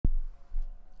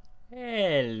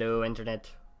Hello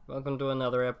Internet, welcome to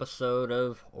another episode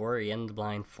of Ori and the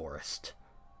Blind Forest.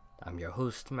 I'm your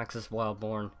host, Maxas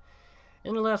Wildborn.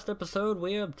 In the last episode,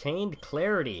 we obtained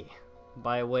clarity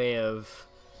by way of,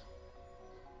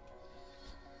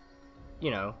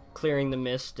 clearing the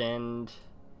mist and,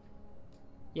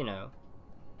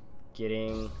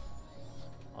 getting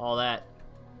all that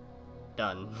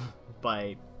done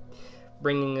by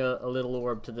bringing a little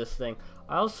orb to this thing.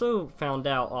 I also found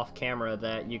out off camera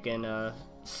that you can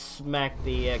smack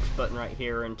the X button right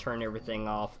here and turn everything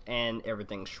off, and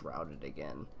everything's shrouded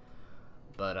again.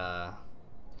 But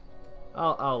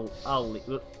I'll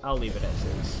leave it as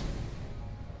is.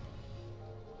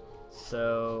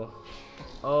 So,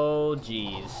 oh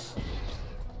geez,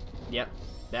 yep,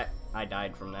 that I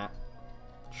died from that.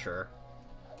 Sure.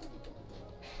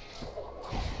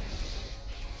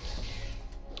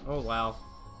 Oh wow.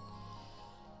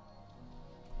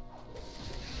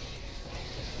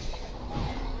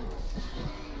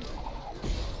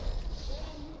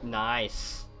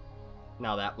 Nice.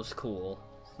 Now that was cool.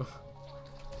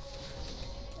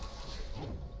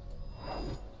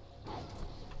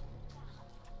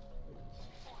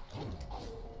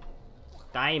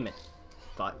 Damn it.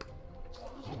 Fuck.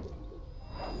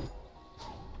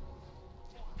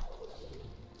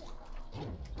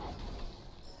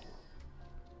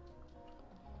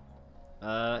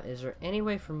 Is there any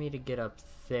way for me to get up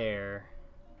there?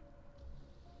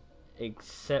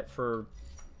 Except for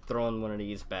throwing one of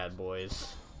these bad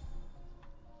boys.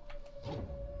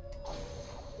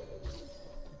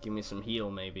 Give me some heal,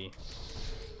 maybe.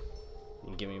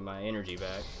 And give me my energy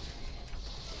back.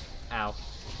 Ow.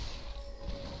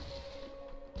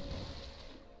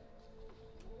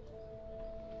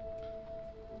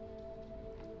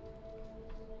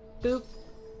 Boop.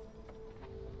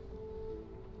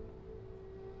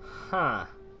 Huh.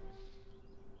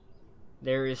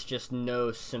 There is just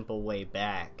no simple way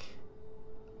back.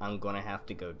 I'm gonna have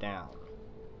to go down.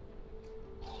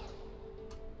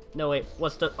 No, wait,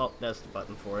 what's the... Oh, that's the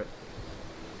button for it.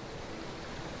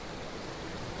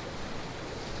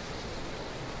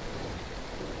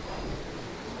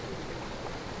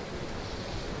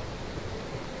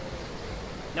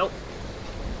 Nope.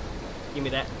 Give me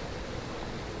that.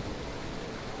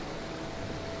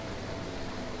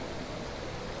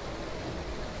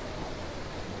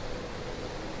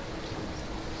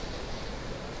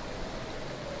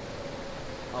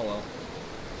 Oh well.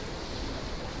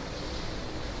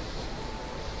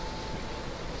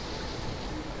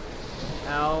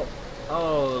 Ow.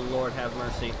 Oh, Lord have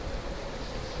mercy.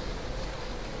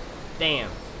 Damn.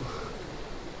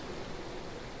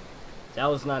 That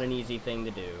was not an easy thing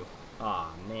to do.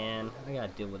 Aw, man. I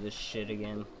gotta deal with this shit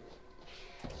again.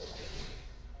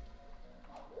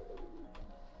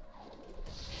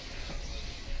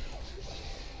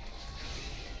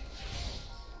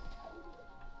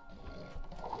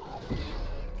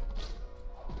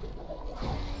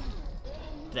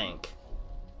 Think.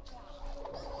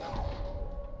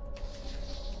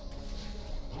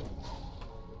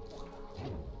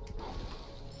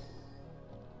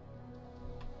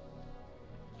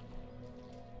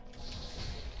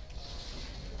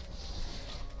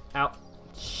 Ow.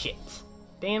 Shit.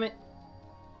 Damn it.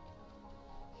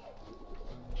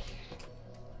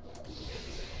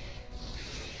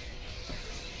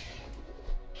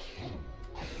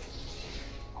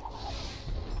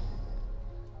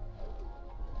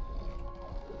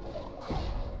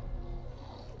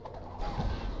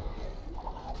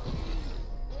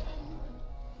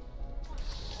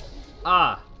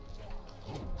 Ah.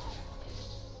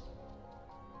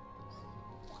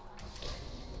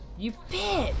 You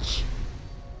bitch!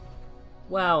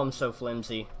 Wow, I'm so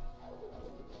flimsy.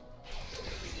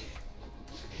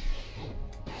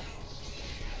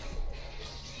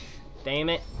 Damn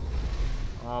it.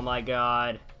 Oh my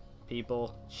god.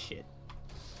 People. Shit.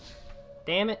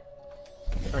 Damn it.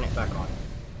 Turn it back on.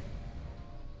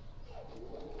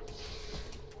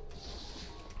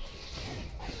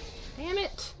 Damn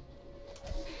it.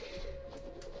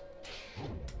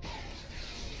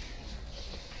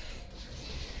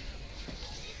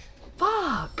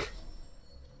 Fuck!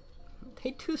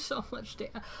 They do so much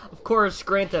damage. Of course,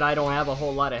 granted, I don't have a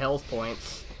whole lot of health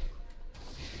points.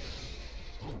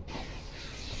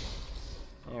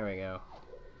 There we go.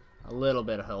 A little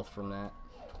bit of health from that.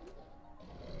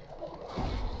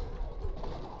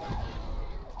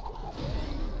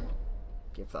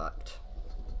 Get fucked.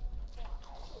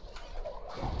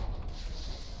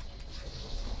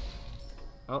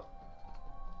 Oh.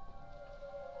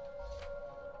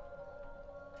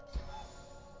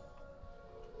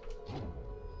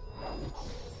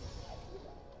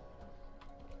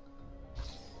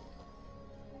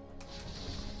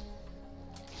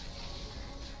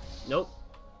 Nope.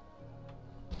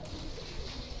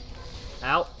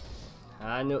 Ow.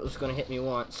 I knew it was gonna hit me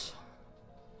once.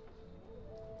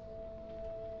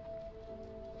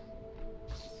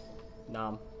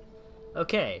 Nom.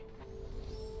 Okay.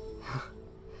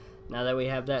 Now that we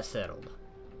have that settled.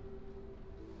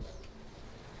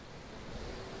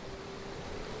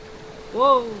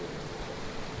 Whoa!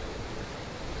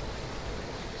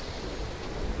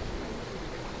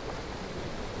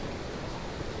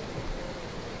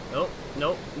 Nope,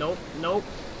 nope, nope, nope.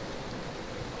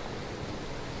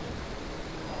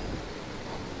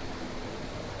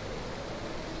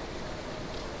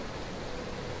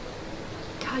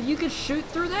 God, you could shoot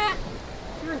through that?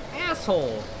 You're an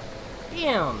asshole.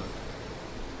 Damn.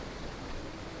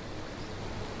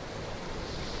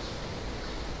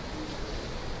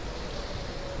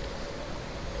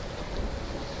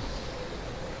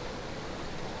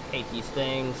 Hate these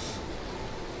things.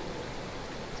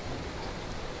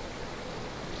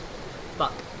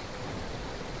 Fuck.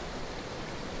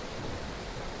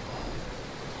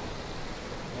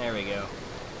 There we go.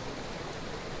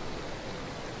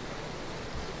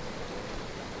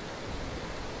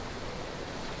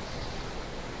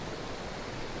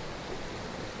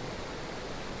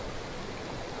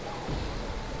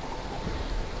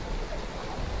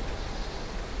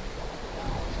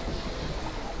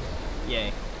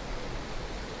 Yay.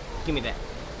 Give me that.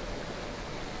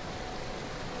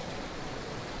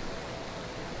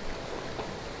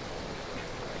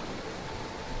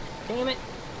 Damn it.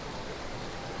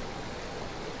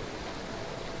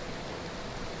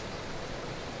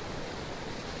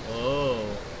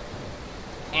 Oh.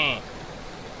 Eh.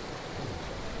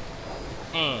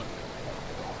 Eh.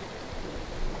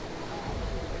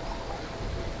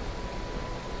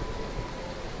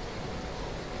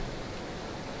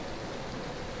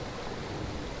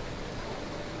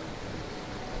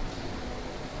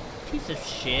 Piece of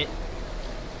shit.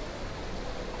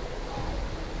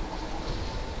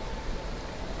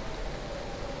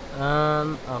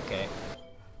 Okay.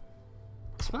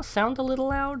 Does my sound a little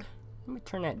loud? Let me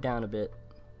turn that down a bit.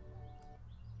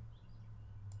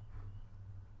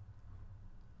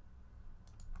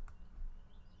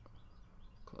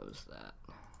 Close that.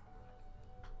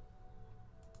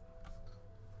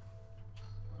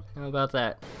 How about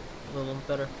that? A little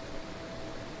better?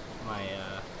 My,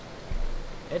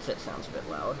 headset sounds a bit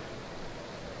loud.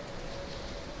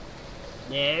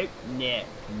 No, no,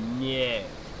 no.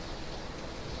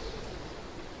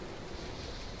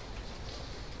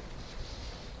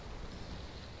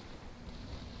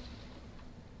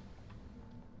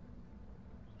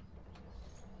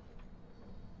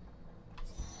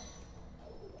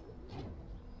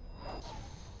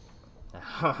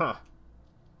 Haha.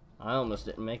 I almost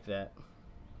didn't make that.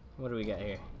 What do we got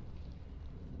here?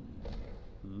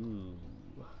 Ooh.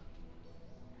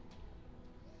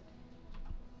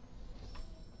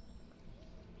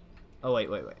 Oh, wait.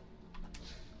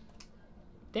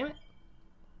 Damn it.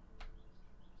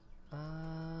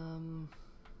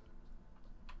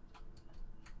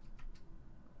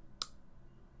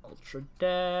 Ultra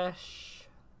dash.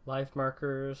 Life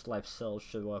markers. Life cells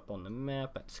show up on the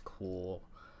map. That's cool.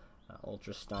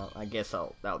 Ultra stomp. I guess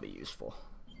that'll be useful.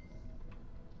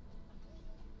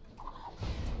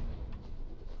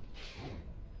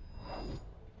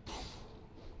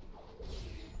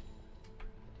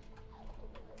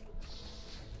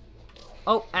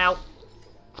 Oh, ow.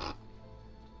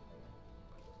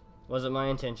 Wasn't my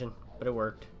intention, but it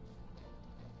worked.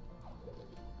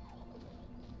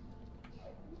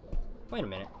 Wait a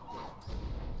minute.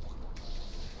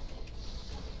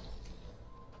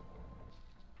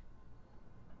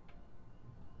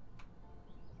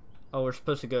 Oh, we're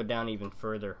supposed to go down even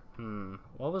further.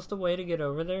 What was the way to get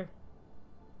over there?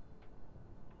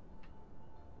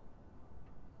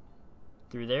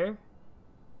 Through there?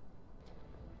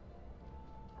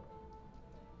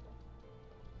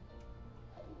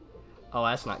 Oh,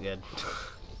 that's not good.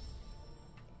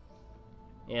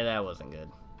 Yeah, that wasn't good.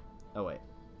 Oh, wait.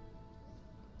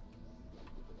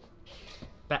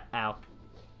 Ow.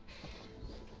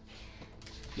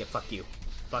 Yeah, fuck you.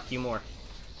 Fuck you more.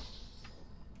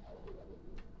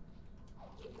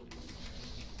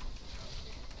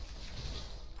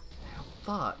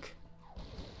 Fuck.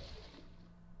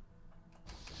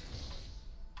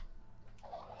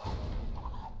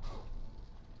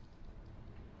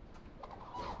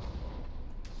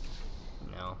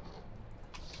 No.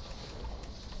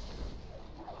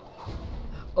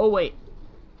 Oh, wait.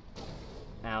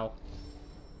 Ow.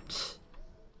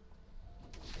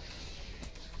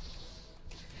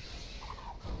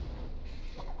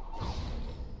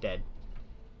 Dead.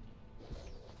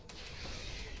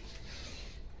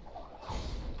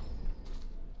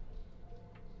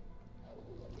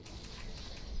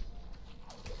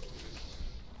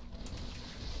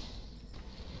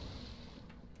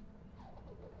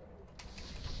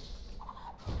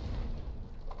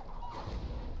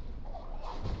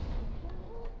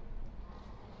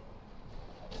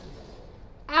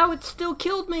 Ow, it still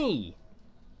killed me!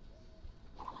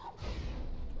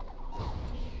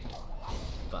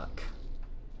 Fuck.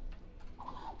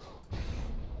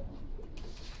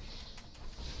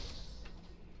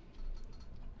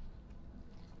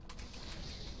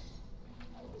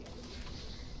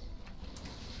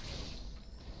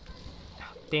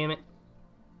 Damn it.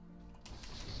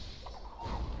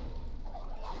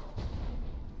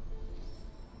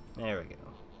 There we go.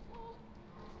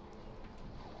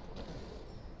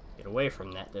 Get away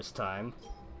from that this time.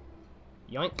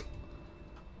 Yoink.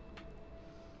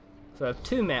 So I have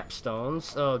 2 map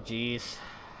stones. Oh, jeez.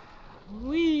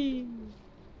 Whee!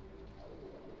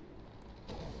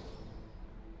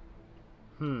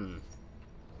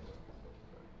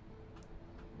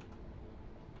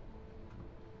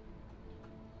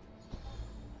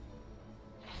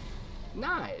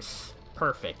 Nice.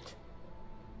 Perfect.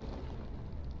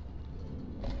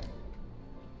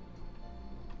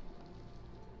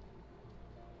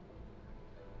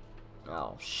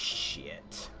 Oh,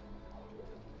 shit.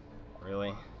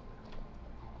 Really?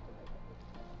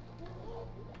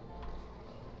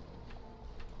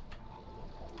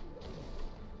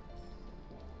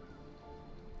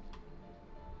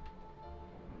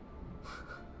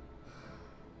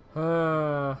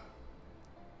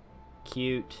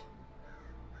 Cute.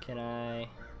 Can I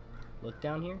look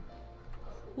down here?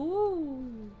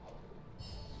 Ooh.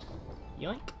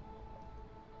 Yoink.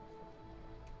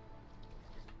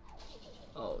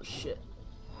 Oh shit.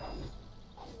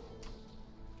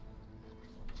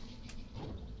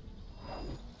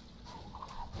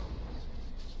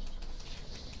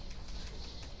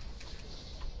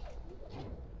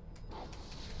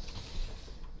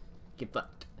 Get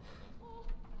fucked.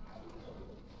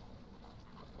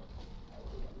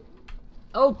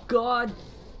 Oh god!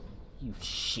 You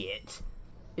shit.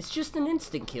 It's just an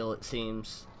instant kill, it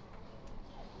seems.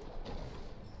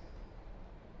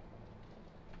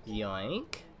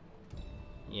 Yoink.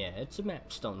 Yeah, it's a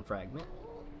map stone fragment.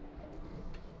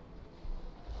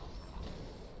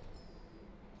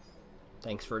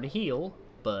 Thanks for the heal,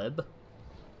 bub.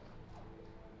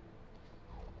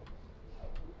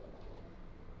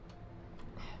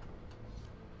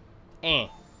 Eh.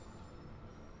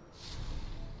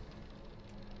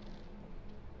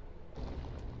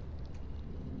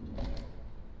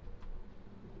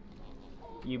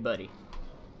 You buddy.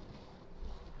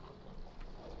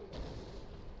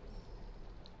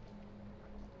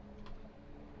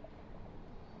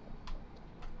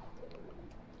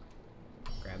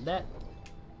 Grab that.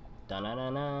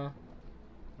 Da-na-na-na.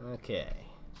 Okay.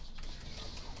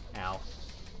 Ow.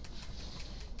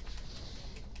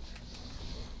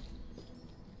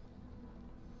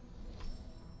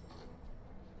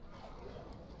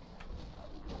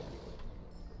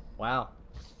 Wow.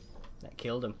 That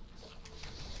killed him.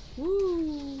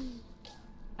 Woo!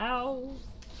 Ow!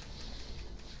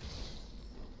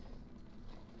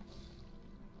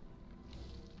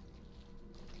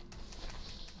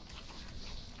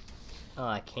 Oh,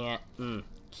 I can't.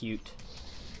 Cute.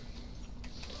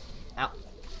 Ow.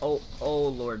 Oh,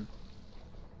 Lord.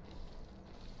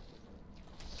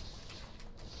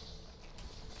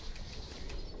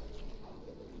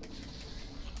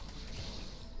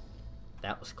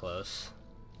 That was close.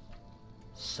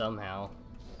 Somehow,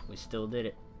 we still did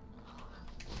it.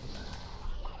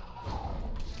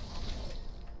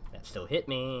 That still hit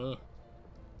me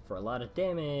for a lot of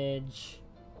damage.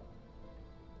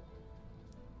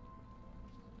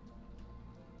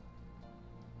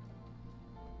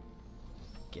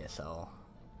 Guess I'll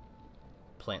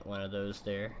plant one of those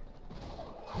there.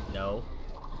 No.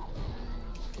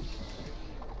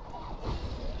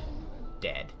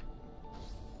 Dead.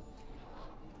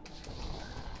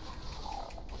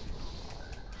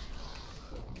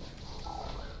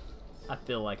 I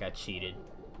feel like I cheated.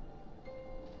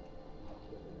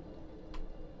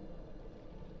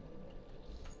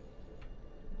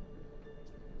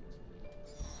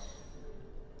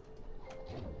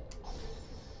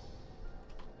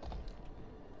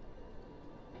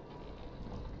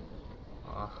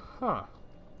 Huh.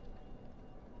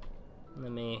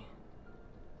 Let me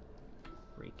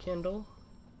rekindle.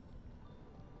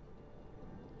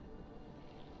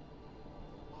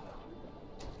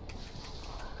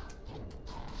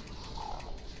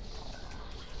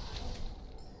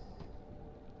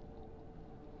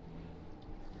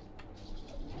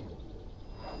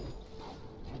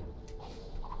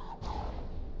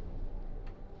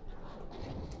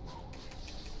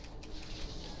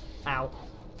 Ow.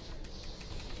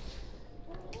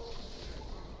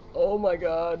 Oh my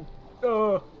god.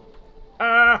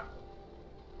 Ah!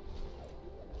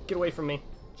 Get away from me.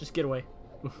 Just get away.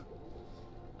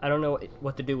 I don't know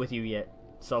what to do with you yet,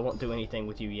 so I won't do anything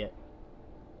with you yet.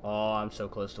 Oh, I'm so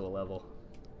close to a level.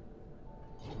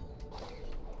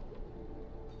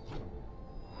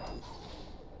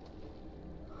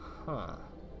 Huh.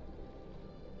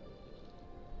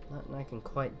 Nothing I can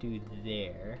quite do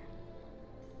there.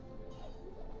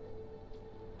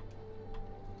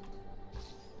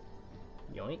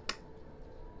 Yoink.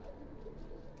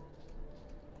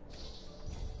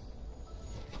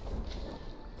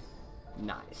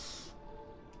 Nice.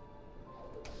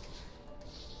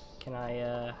 Can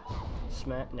I,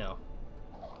 smash? No.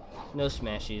 No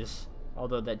smashies.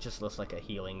 Although that just looks like a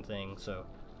healing thing, so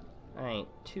I ain't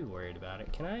too worried about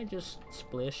it. Can I just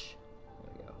splish?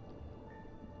 There we go.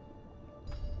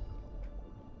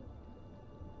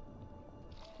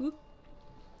 Whoop.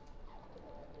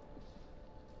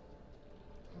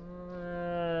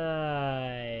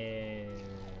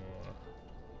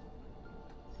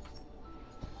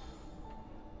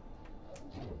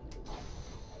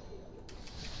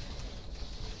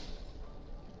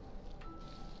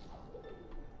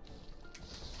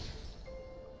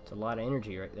 It's a lot of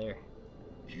energy right there.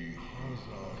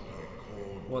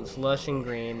 Once lush and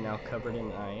green, now covered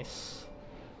in ice.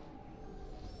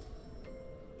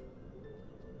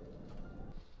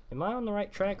 Am I on the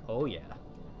right track? Oh yeah.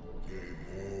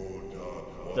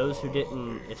 Those who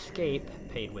didn't escape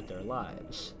paid with their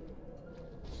lives.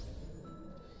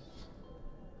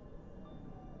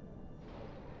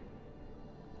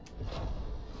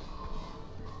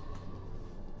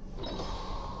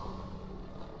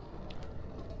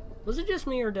 Was it just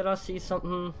me, or did I see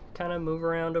something kind of move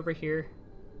around over here?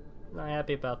 Not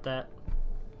happy about that.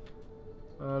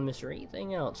 Is there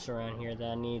anything else around here that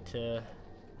I need to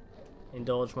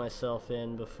indulge myself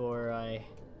in before I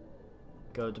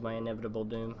go to my inevitable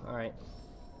doom? Alright.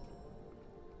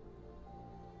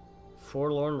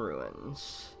 Forlorn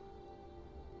Ruins.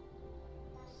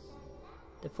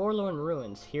 The Forlorn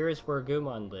Ruins. Here is where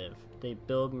Gumon live. They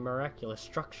build miraculous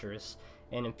structures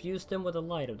and infuse them with the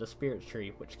light of the spirit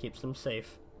tree, which keeps them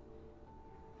safe.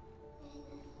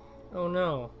 Oh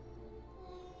no.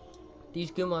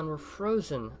 These Gumon were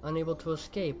frozen, unable to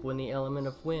escape when the element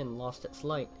of wind lost its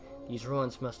light. These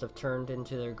ruins must have turned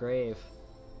into their grave.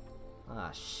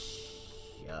 Ah,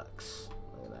 shucks.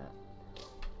 Look at that.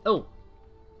 Oh!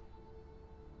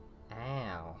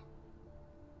 Ow.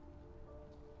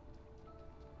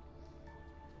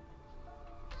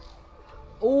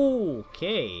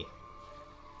 Okay.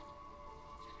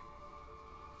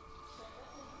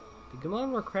 The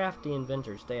Gumon were crafty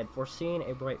inventors. They had foreseen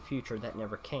a bright future that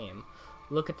never came.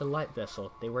 Look at the light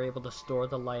vessel. They were able to store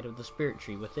the light of the spirit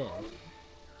tree within.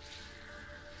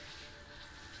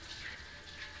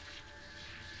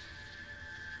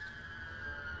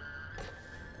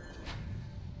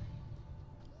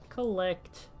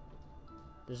 Collect.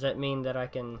 Does that mean that I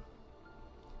can...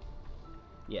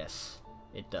 Yes,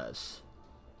 it does.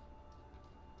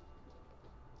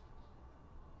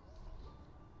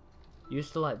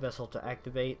 Use the light vessel to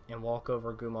activate and walk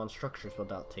over Gumon structures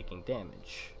without taking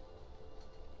damage.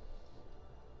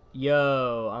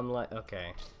 Yo, I'm like,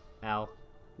 okay. Ow.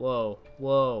 Whoa,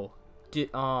 whoa.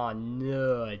 Aw,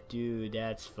 no, dude,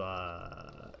 that's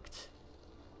fucked.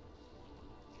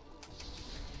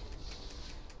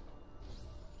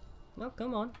 No,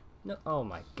 come on. No, oh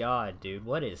my god, dude,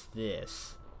 what is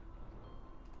this?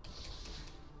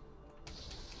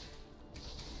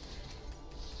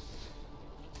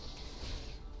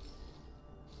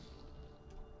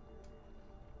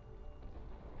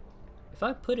 If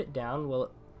I put it down, will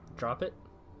it drop it?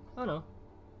 Oh no.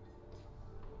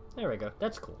 There we go.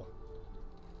 That's cool.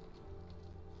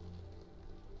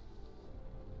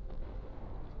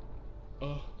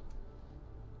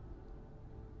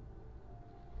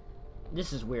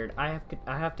 This is weird. I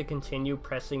have to continue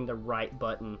pressing the right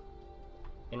button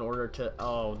in order to...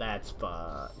 Oh, that's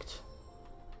fucked.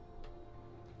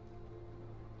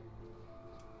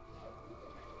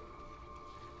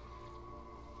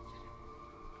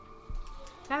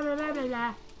 Blah, blah, blah, blah,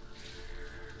 blah.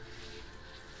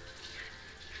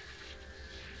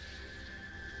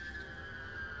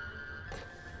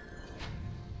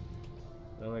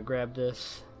 I'm gonna grab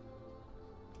this.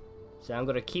 So I'm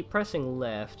gonna keep pressing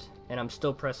left, and I'm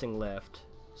still pressing left.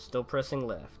 Still pressing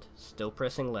left. Still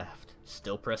pressing left.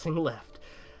 Still pressing left.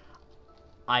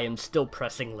 I am still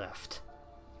pressing left.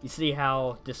 You see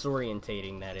how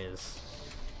disorientating that is?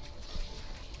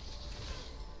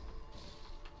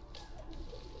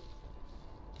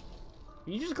 Are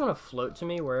you just gonna float to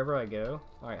me wherever I go?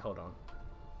 Alright, hold on.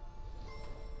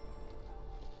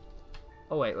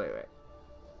 Oh, wait.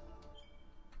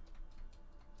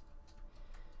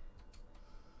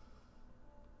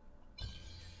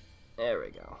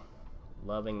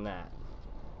 Loving that.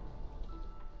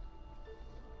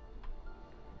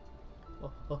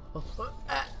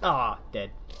 Ah,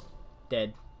 dead.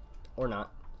 Dead. Or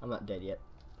not. I'm not dead yet.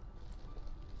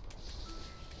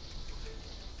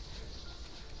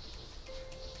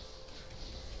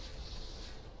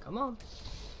 Come on.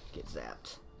 Get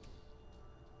zapped.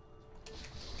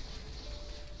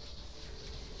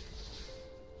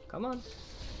 Come on.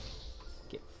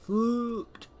 Get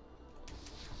fucked.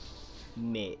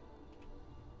 Mate.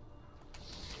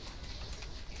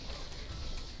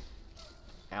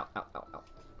 Ow, ow, ow, ow.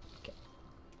 Okay.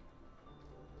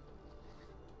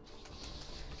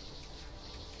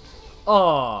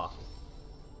 Oh!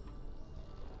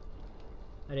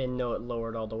 I didn't know it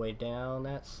lowered all the way down.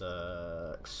 That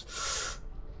sucks.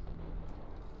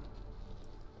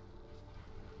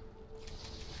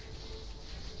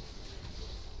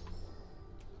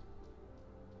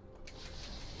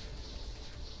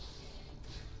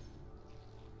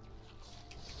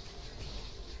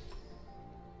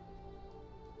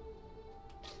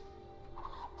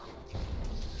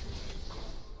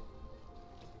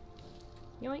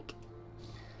 Yoink.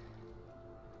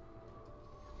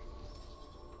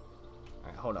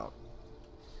 Alright, hold on.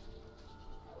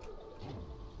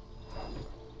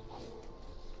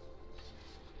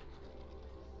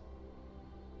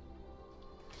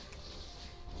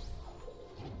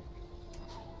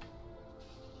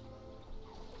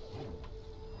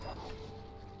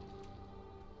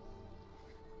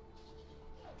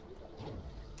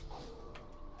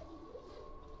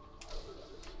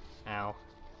 Ow.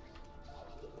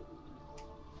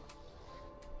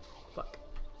 Fuck.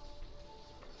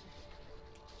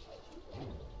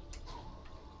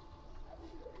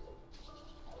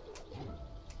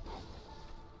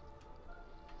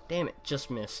 Damn it, just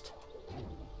missed.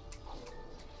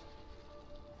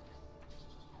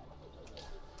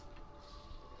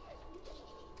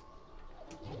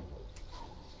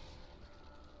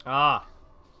 Ah.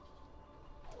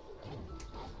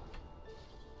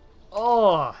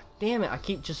 Oh, damn it, I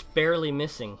keep just barely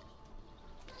missing.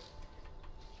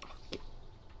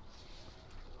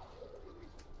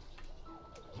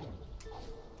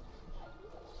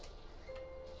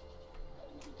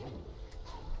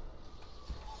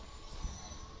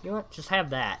 You know what? Just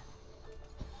have that.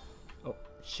 Oh,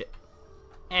 shit.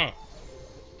 Eh.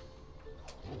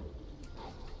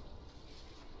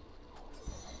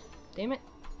 Damn it.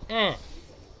 Eh.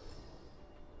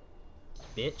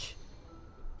 Bitch.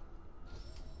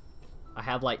 I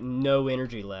have like no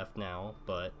energy left now,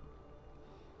 but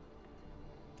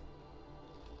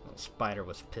that spider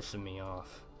was pissing me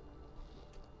off.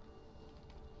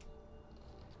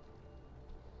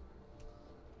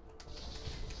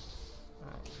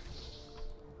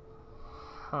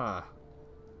 Huh.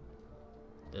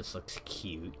 This looks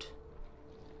cute.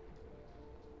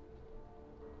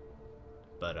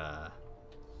 But, I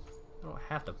don't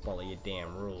have to follow your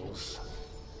damn rules.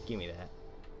 Give me that.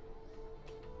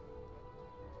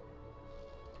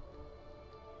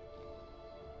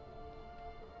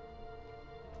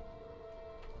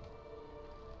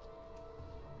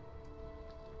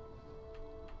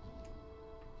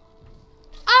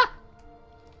 Ah!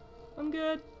 I'm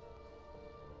good.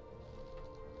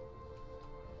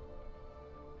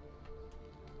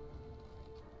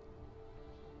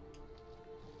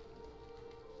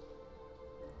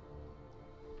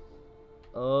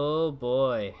 Oh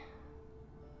boy.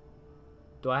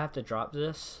 Do I have to drop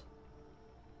this?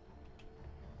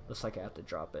 Looks like I have to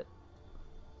drop it.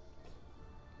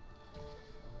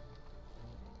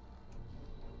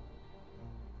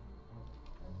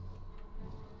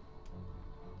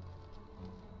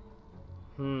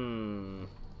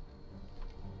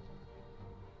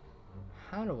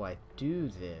 How do I do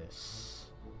this?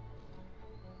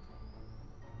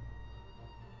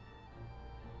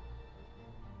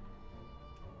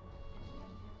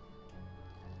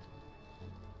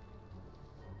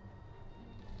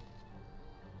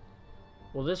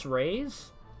 Will this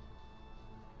raise?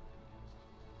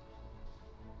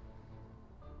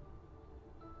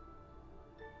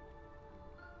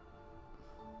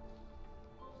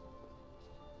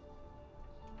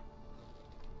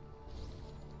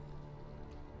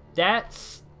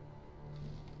 That's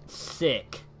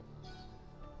sick.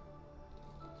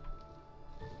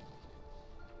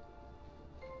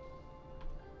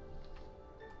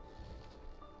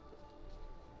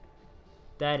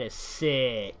 That is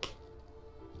sick.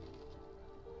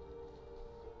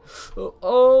 Oh,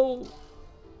 oh.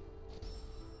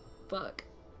 Fuck.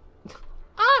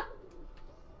 Ah!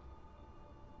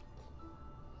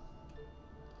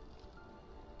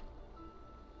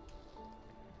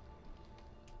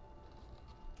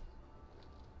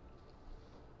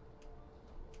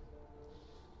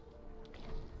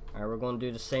 gonna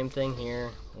do the same thing here.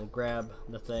 We'll grab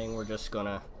the thing. We're just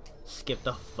gonna skip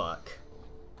the fuck.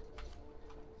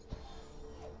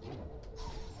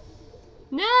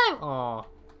 No! Aw.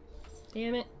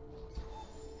 Damn it.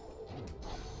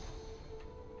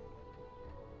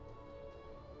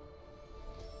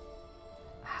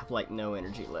 I have like no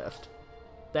energy left.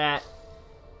 That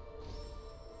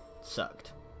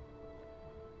sucked.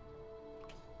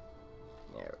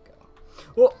 There we go.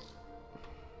 Whoa!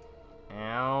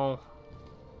 Ow.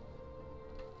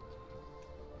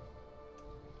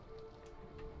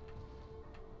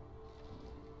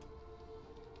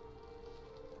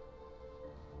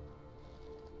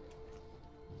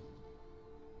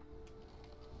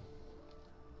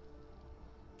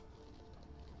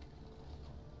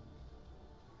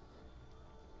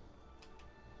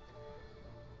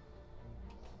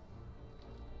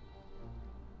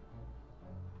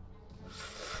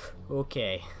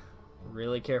 Okay,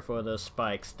 really careful with those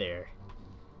spikes there,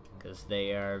 because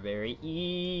they are very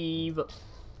evil.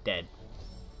 Dead.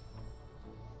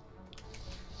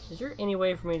 Is there any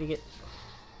way for me to get...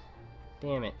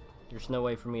 Damn it, there's no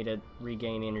way for me to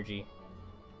regain energy.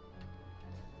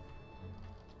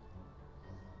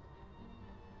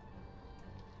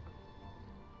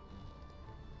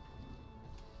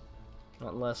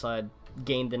 Not unless I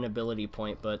gained an ability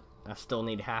point, but I still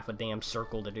need half a damn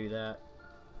circle to do that.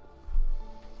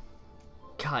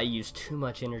 God, I used too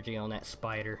much energy on that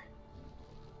spider.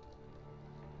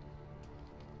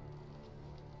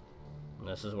 And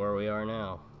this is where we are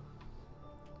now.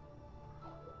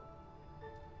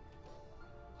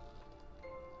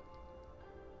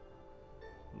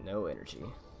 No energy.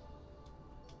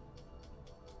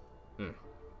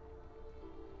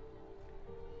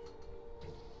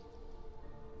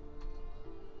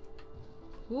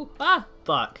 Ooh, ah!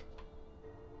 Fuck.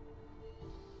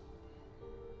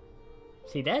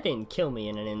 See, that didn't kill me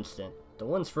in an instant. The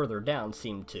ones further down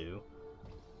seemed to.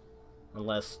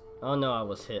 Unless... Oh no, I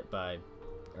was hit by...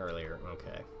 earlier.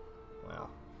 Okay. Wow.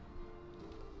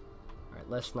 Alright,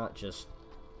 let's not just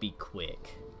be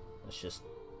quick. Let's just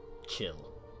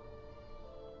chill.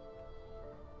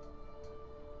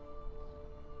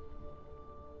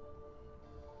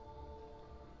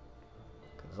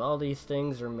 Because all these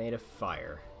things are made of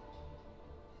fire.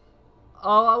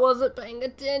 Oh, I wasn't paying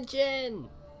attention!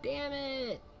 Damn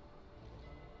it!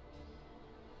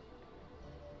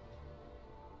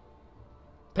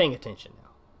 Paying attention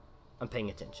now. I'm paying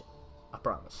attention. I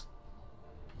promise.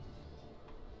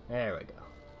 There we go.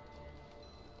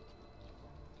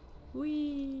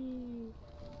 Whee!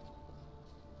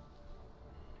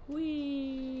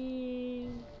 Whee!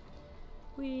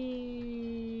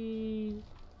 Whee!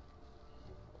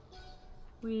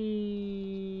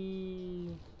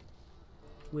 Whee!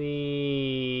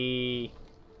 Whee!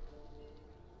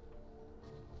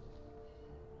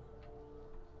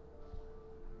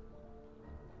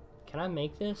 Can I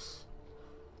make this?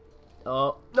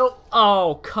 Oh, no.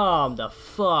 Oh, come the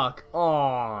fuck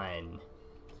on.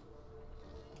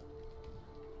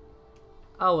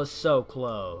 I was so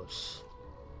close.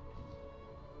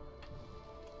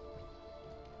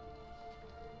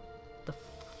 The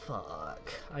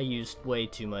fuck? I used way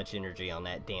too much energy on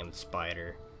that damn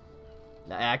spider.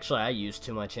 Actually, I used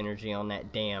too much energy on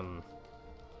that damn...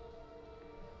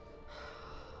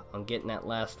 on getting that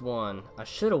last one. I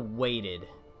should have waited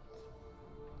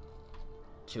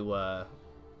to, I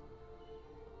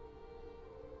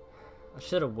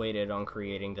should have waited on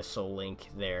creating the soul link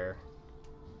there.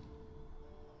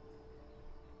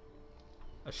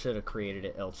 I should have created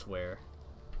it elsewhere.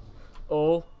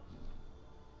 Oh.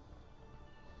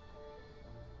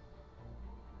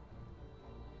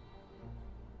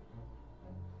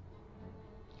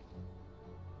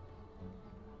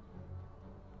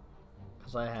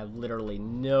 Because I have literally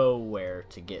nowhere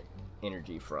to get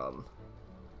energy from.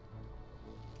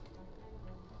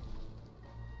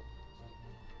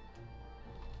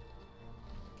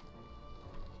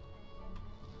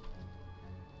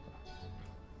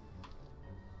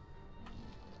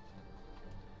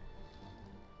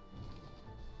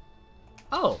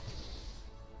 Oh,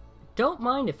 don't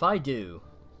mind if I do.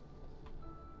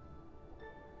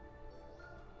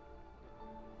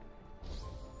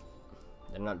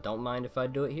 Then don't mind if I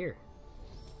do it here.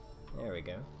 There we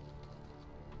go.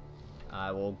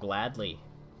 I will gladly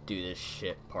do this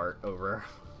shit part over.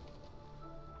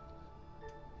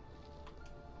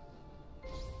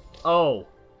 Oh.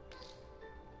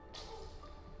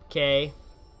 Okay.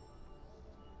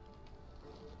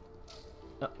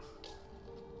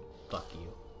 Fuck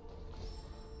you.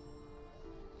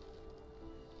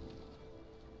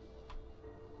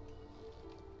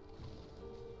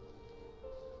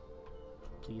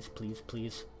 Please, please,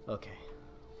 please. Okay.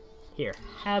 Here,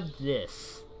 have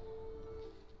this.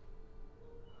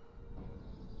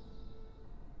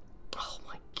 Oh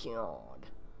my god.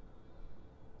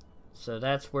 So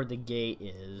that's where the gate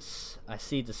is. I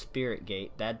see the spirit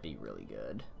gate. That'd be really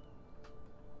good.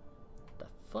 The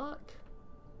fuck?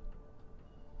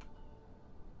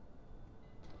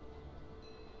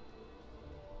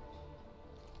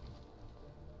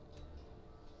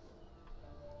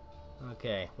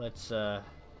 Okay, let's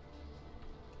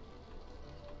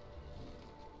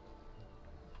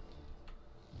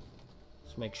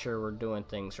make sure we're doing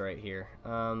things right here.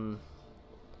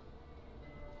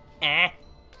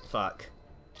 Fuck.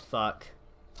 Fuck.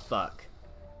 Fuck.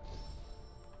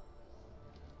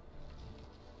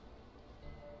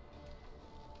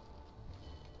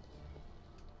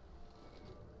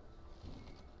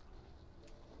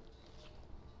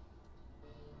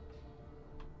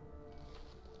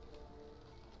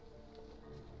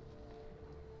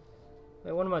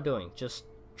 Wait, what am I doing? Just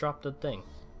drop the thing.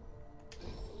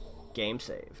 Game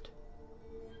saved.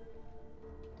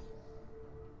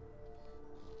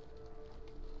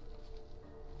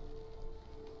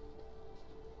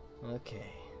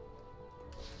 Okay.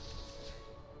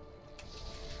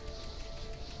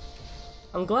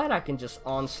 I'm glad I can just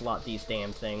onslaught these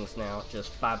damn things now.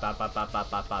 Just ba ba ba ba ba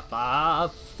ba ba ba.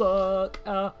 Fuck.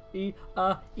 E.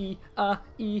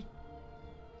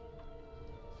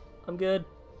 I'm good.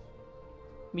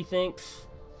 Methinks.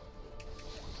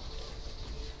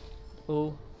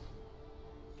 Ooh.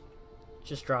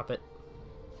 Just drop it.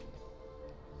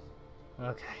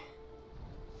 Okay.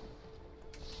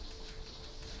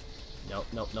 Nope,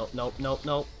 nope, nope, nope, nope,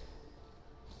 nope.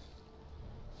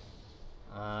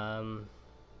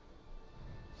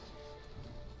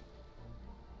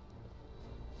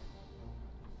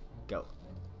 Go.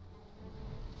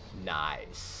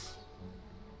 Nice.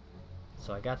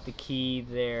 So I got the key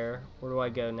there. Where do I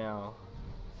go now?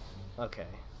 Okay.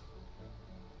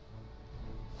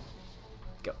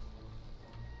 Go.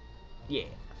 Yeah.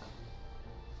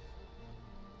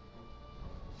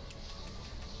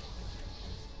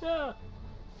 Ah.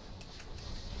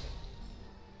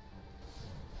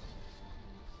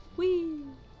 Whee.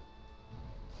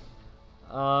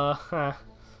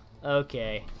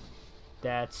 Okay.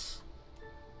 That's...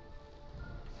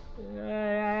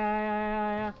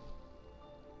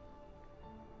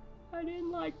 I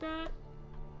didn't like that.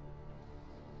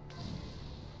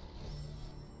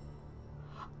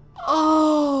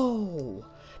 Oh!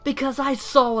 Because I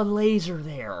saw a laser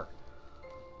there.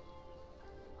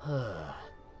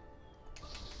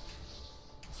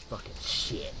 It's fucking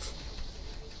shit.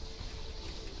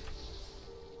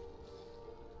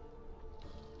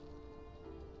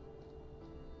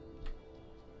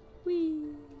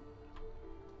 Whee!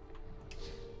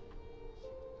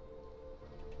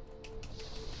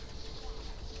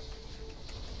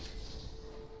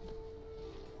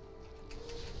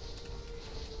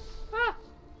 Ah!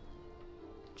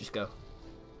 Just go.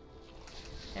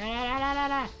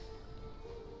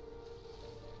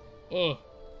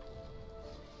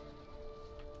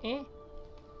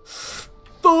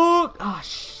 Fuck! Ah,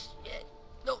 shit.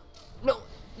 No, no,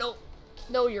 no,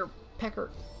 no, you're pecker.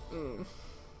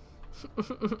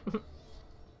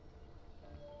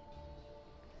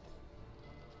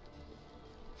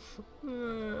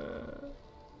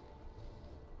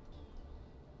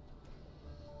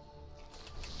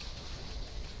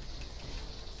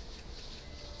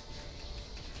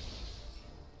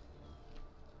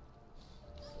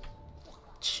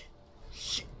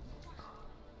 Shit.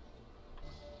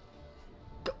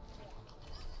 Go.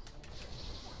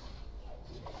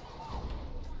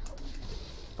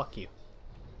 Fuck you.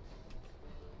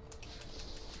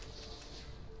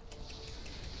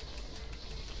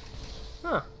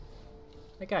 Huh.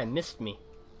 That guy missed me.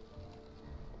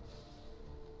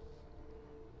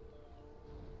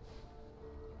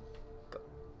 Go.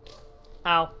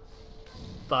 Ow.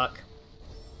 Fuck.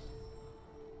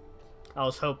 I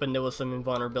was hoping there was some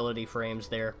invulnerability frames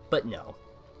there, but no.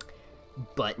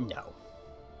 But no.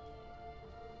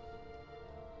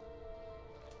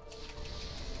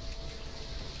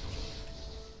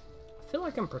 I feel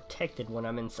like I'm protected when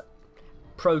I'm inside.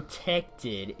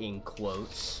 Protected, in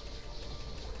quotes.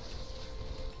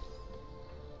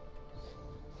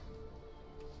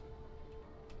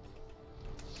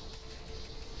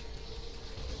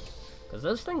 Because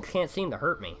those things can't seem to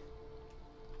hurt me.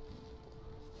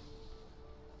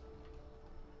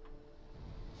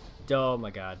 Oh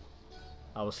my god.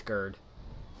 I was scared.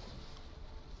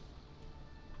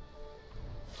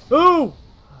 Ooh!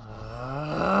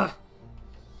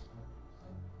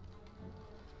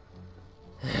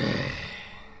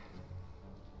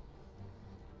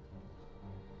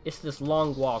 It's this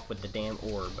long walk with the damn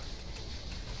orb.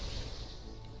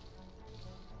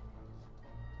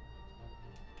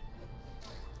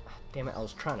 Damn it, I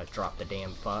was trying to drop the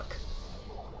damn fuck.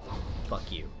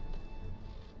 Fuck you.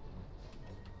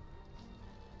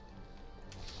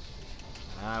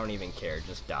 I don't even care,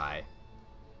 just die.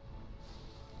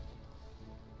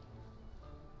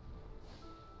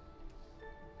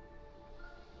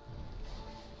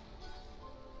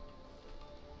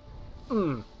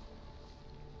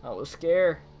 I was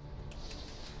scared.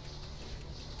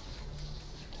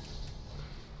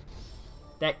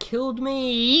 That killed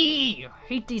me! I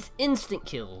hate these instant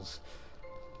kills.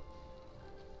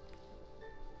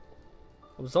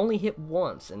 I was only hit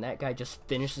once, and that guy just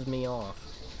finishes me off.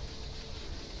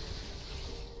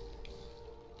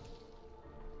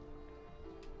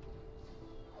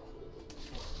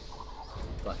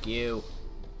 Fuck you.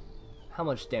 How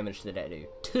much damage did that do?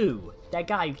 2! That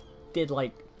guy did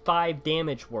like 5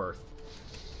 damage worth.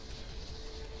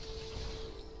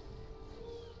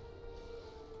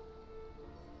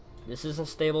 This isn't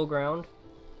stable ground?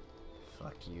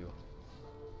 Fuck you.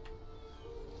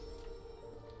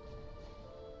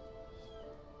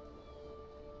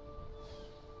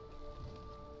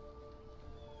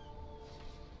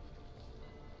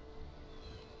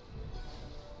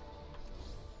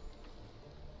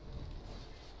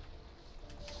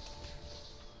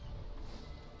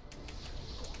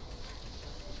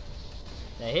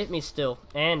 That hit me still,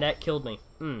 and that killed me.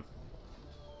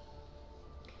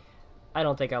 I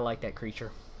don't think I like that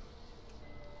creature.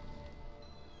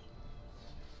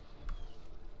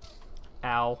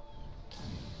 Ow.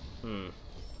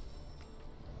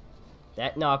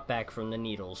 That knockback from the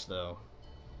needles, though.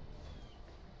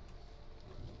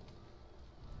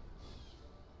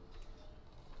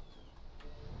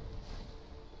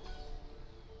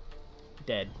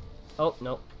 Dead. Oh,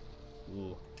 no.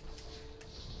 Ooh.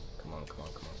 Come on, come on,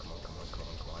 come on, come on, come on, come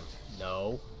on, come on.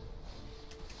 No.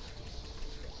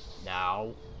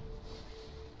 Now.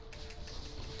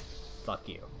 Fuck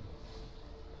you.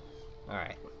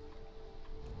 Alright.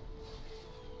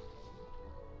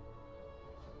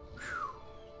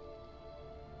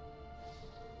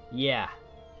 Yeah.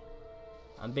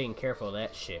 I'm being careful of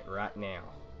that shit right now.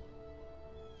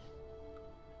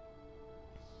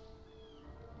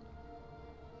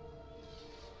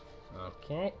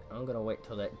 Okay, I'm gonna wait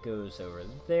till that goes over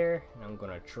there, and I'm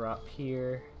gonna drop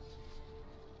here.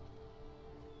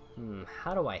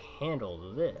 How do I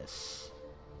handle this?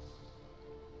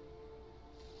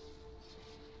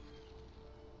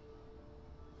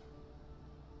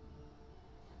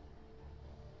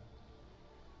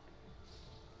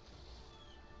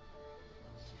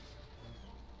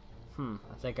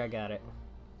 I think I got it.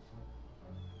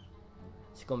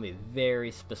 It's gonna be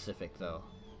very specific, though.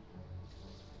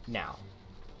 Now.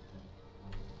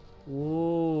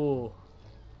 Ooh.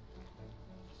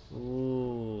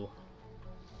 Ooh.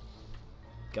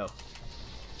 Go.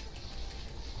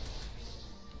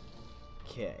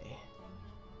 Okay.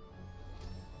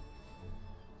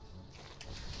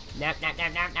 Nap, nap,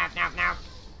 nap, nap, nap, nap, nap.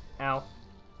 Ow.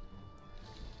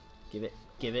 Give it,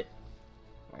 give it.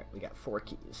 Alright, we got 4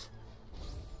 keys.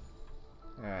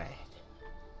 Alright.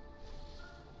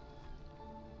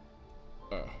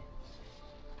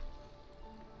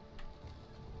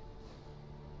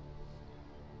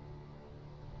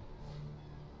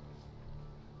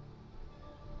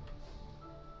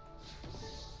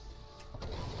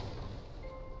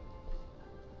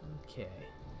 Okay.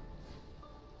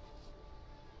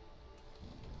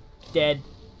 Dead.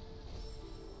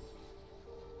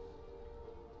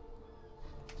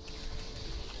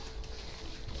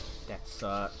 That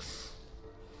sucks.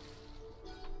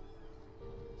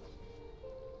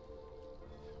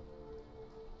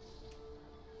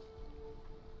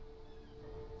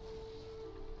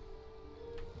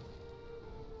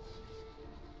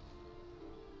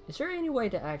 Is there any way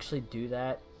to actually do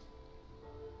that?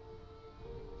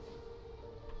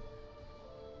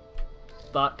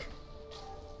 Fuck.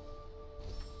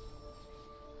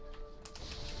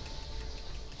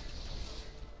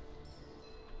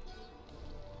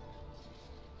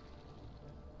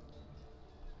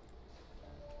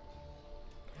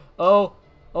 Oh!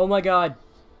 Oh my god!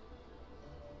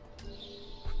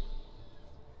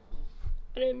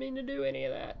 I didn't mean to do any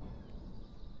of that.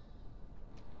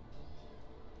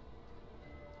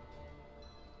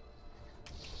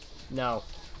 No.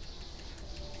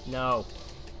 No.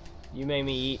 You made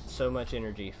me eat so much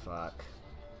energy, fuck.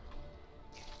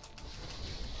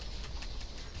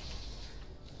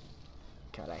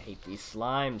 God, I hate these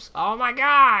slimes. Oh my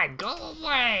god! Go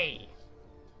away!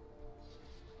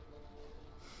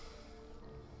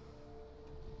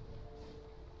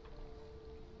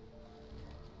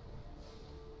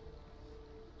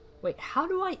 Wait, how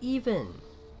do I even?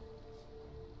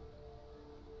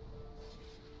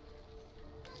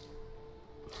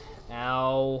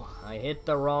 Ow, I hit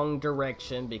the wrong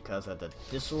direction because of the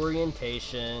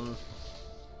disorientation.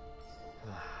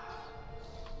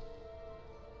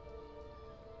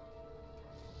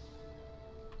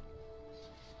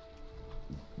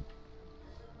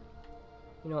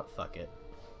 You know what, fuck it.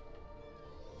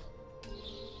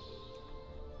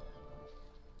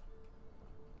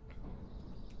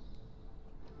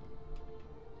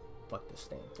 Fuck this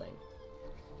damn thing.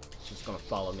 It's just gonna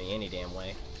follow me any damn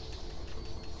way.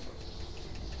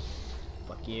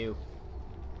 Fuck you.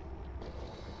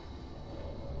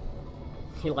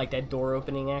 You like that door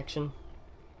opening action?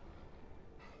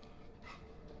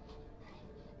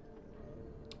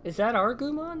 Is that our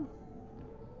Gumon?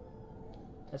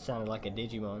 That sounded like a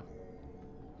Digimon.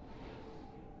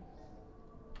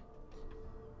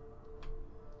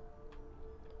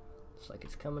 Looks like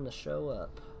it's coming to show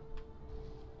up.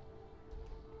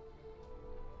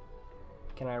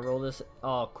 Can I roll this?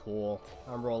 Oh, cool.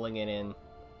 I'm rolling it in.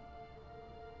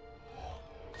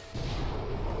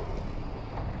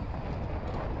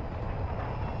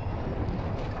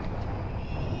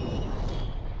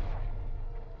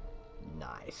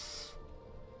 Nice.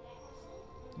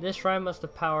 This shrine must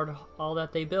have powered all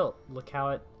that they built. Look how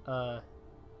it,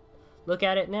 look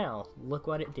at it now. Look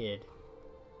what it did.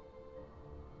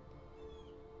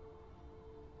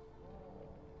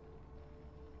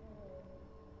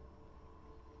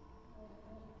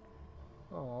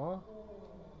 Aww.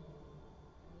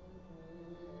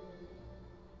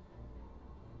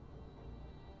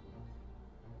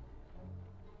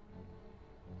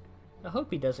 I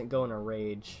hope he doesn't go in a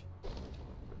rage.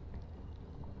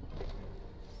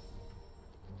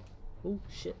 Oh,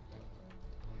 shit.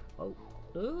 Oh.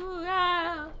 Ooh,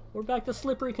 ah! We're back to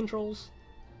slippery controls.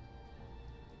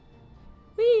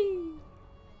 Whee!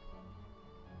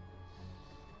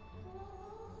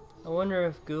 I wonder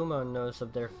if Gumon knows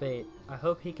of their fate. I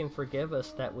hope he can forgive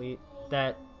us that we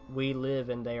live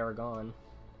and they are gone.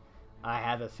 I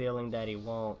have a feeling that he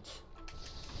won't.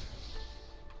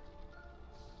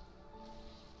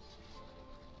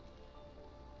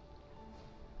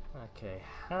 Okay,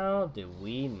 how do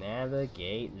we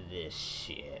navigate this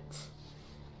shit?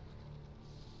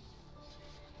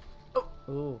 Oh!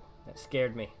 Ooh, that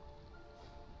scared me.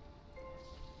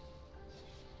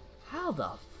 How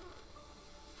the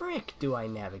frick do I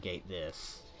navigate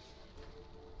this?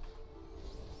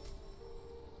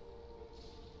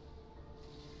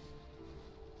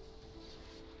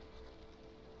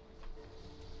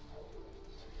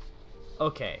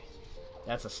 Okay,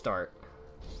 that's a start.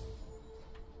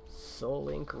 Soul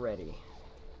Link ready.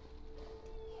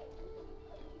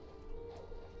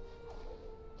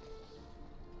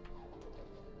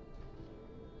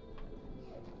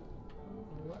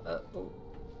 Oh,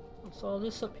 what's all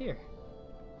this up here?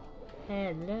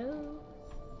 Hello?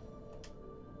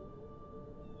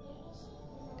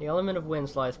 The element of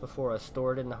winds lies before us,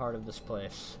 stored in the heart of this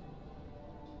place.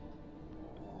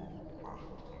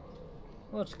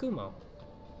 Oh, it's Gumon.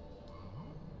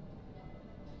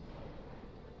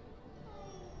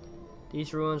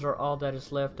 These ruins are all that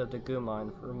is left of the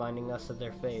Gumon, reminding us of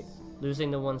their fate. Losing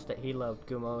the ones that he loved,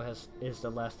 Gumon is the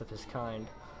last of his kind.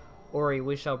 Ori,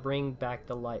 we shall bring back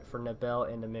the light for Nibel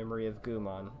in the memory of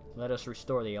Gumon. Let us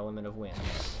restore the element of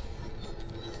winds.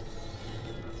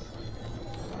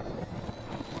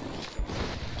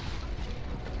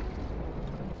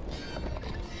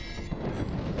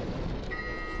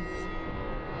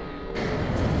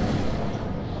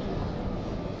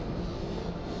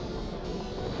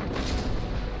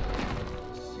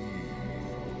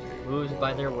 Moved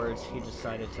by their words, he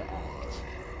decided to act.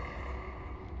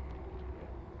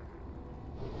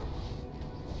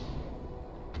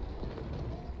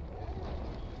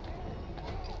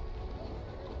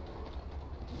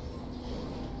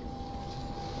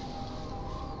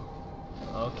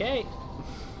 Okay.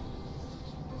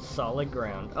 Solid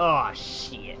ground. Oh,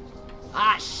 shit.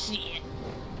 Ah, shit.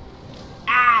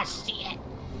 Ah, shit.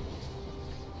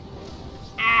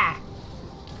 Ah.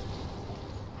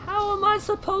 How am I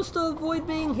supposed to avoid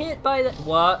being hit by that?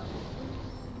 What?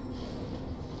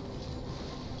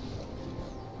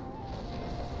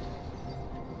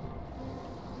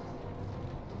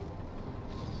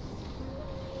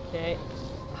 Okay.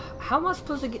 How am I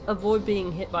supposed to avoid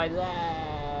being hit by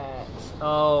that?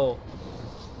 Oh.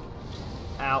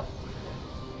 Ow.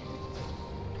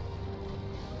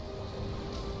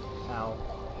 Ow.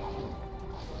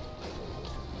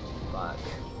 Fuck.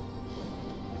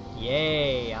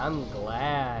 Yay, I'm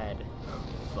glad.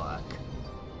 Fuck.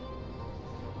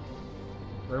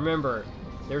 Remember,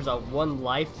 There's a 1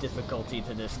 life difficulty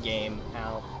to this game.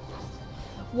 Ow.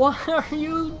 Why are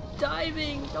you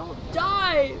diving? Don't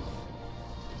dive!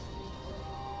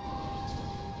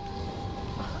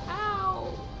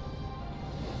 Ow!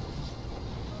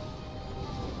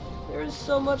 There's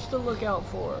so much to look out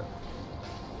for.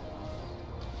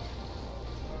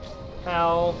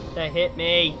 Ow, that hit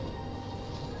me.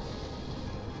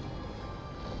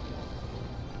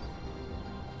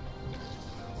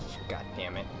 God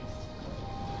damn it.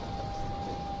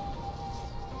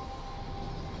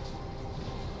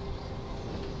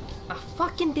 Ah,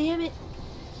 fucking damn it.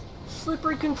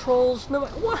 Slippery controls. No,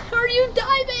 why are you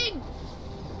diving?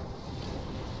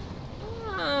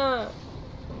 Ah.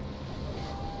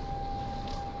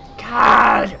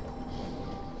 God!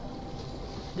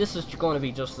 This is going to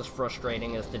be just as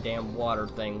frustrating as the damn water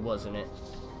thing, wasn't it?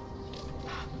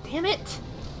 Damn it!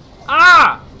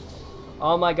 Ah!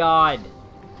 Oh my god.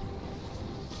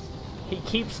 He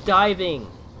keeps diving.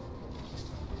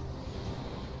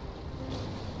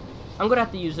 I'm gonna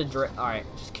have to use a Alright,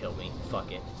 just kill me.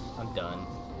 Fuck it. I'm done.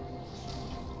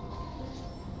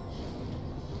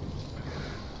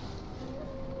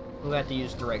 I'm gonna have to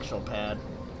use directional pad.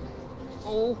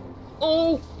 Oh!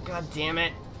 Oh! God damn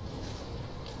it.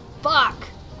 Fuck!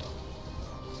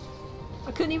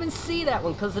 I couldn't even see that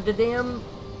one because of the damn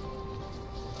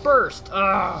burst.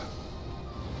 Ugh.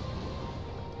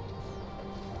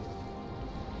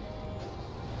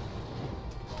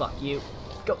 Fuck you.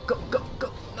 Go, go, go,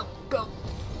 go, no, go.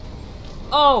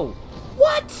 Oh!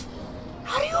 What?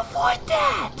 How do you avoid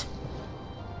that?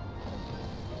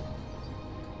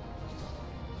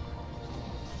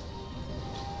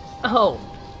 Oh.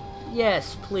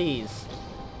 Yes, please.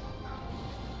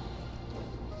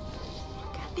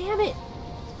 God damn it.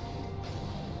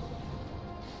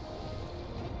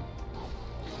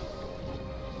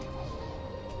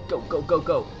 Go, go, go,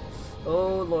 go.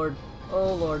 Oh, Lord.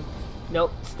 Oh, Lord.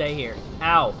 Nope, stay here.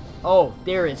 Ow. Oh,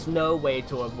 there is no way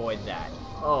to avoid that.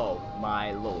 Oh,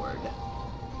 my Lord.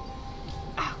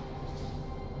 Ow.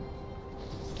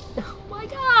 Oh, my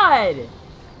God.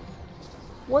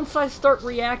 Once I start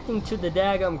reacting to the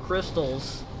daggum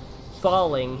crystals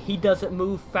falling, he doesn't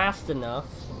move fast enough.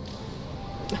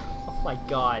 Oh, my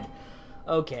God.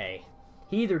 Okay.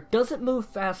 He either doesn't move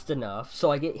fast enough, so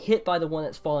I get hit by the one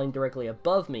that's falling directly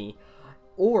above me,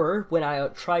 or when I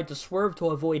tried to swerve to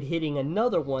avoid hitting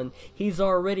another one, he's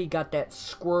already got that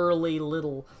squirrely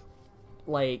little,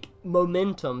 like,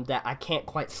 momentum that I can't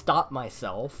quite stop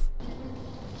myself.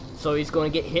 So he's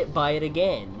going to get hit by it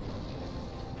again.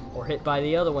 Or hit by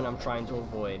the other one I'm trying to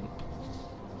avoid.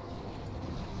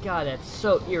 God, that's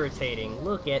so irritating.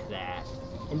 Look at that.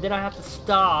 And then I have to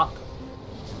stop.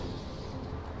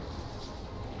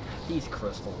 These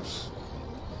crystals.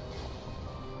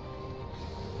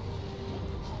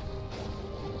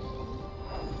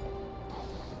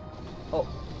 Oh,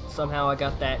 somehow I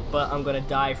got that, but I'm gonna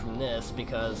die from this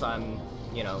because I'm,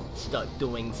 you know, stuck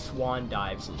doing swan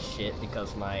dives and shit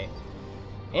because my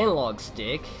analog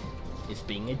stick is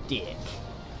being a dick.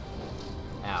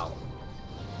 Ow.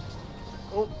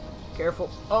 Oh, careful.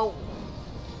 Oh.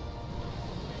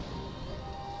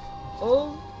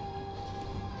 Oh.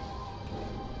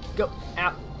 Go.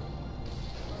 Ow.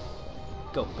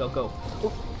 Go, go, go.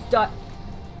 Oh, die.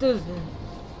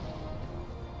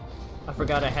 I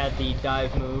forgot I had the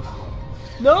dive move.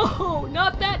 No!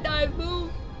 Not that dive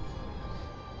move!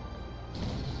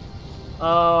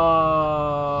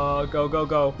 Go, go,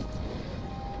 go.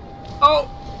 Oh!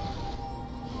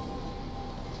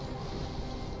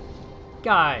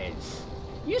 Guys,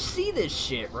 you see this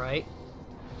shit, right?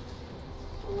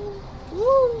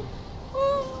 Woo!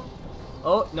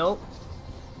 Oh, no.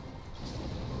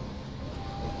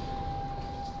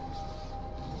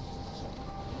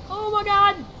 Oh my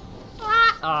god!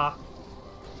 Ah!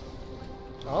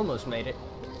 Almost made it.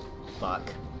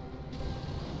 Fuck.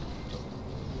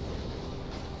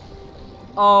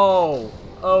 Oh,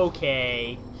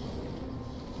 okay.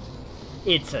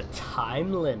 It's a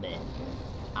time limit.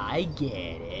 I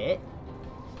get it.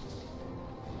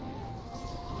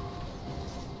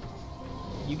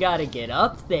 You gotta get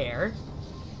up there,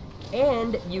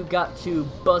 and you got to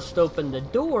bust open the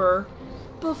door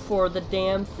before the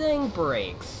damn thing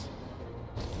breaks.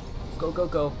 Go, go,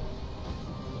 go.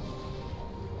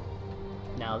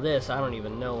 Now this, I don't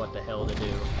even know what the hell to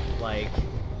do. Like,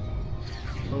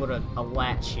 I'm gonna a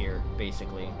latch here,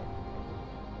 basically.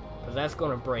 Because that's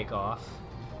gonna break off.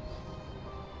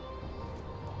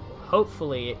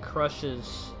 Hopefully it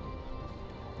crushes...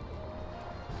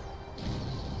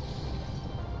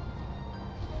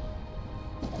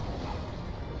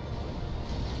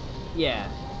 Yeah,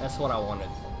 that's what I wanted.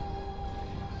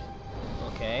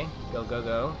 Okay, go, go,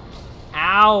 go.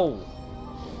 Ow!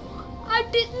 I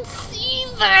didn't see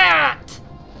that!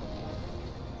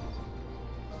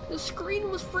 The screen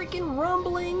was freaking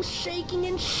rumbling, shaking,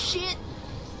 and shit.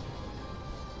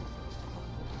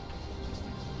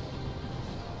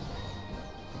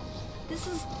 This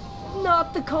is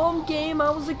not the calm game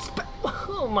I was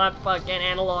Oh, my fucking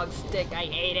analog stick, I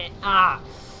hate it. Ah!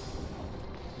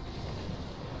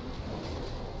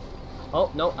 Oh,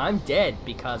 no, I'm dead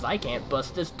because I can't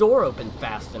bust this door open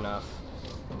fast enough.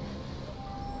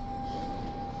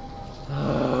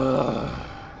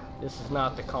 This is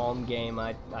not the calm game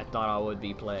I thought I would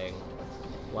be playing.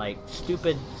 Like,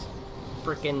 stupid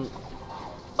frickin'...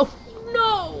 Oh,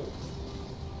 no!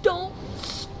 Don't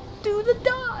do the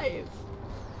dive!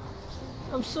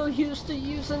 I'm so used to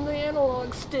using the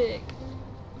analog stick.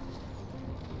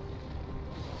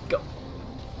 Go.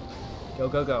 Go,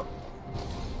 go, go.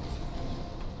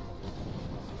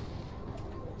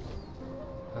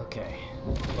 Okay.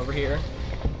 Over here.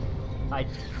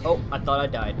 Oh, I thought I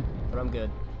died, but I'm good.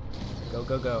 Go,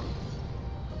 go, go.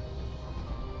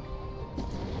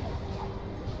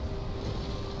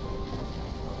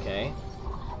 Okay.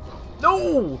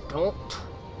 No! Don't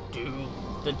do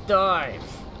the dive.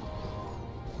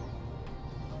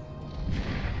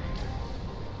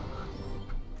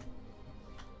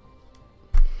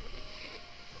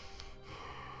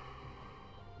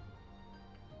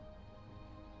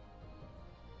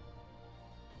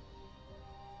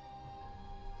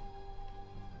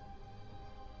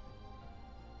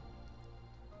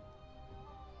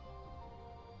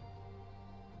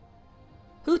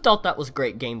 Who thought that was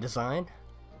great game design?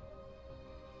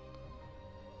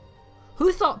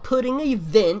 Who thought putting a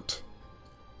vent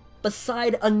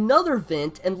beside another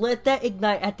vent and let that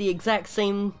ignite at the exact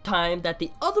same time that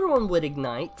the other one would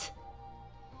ignite,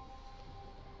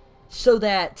 so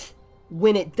that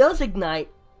when it does ignite,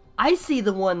 I see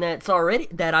the one that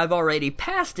I've already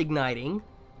passed igniting,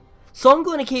 so I'm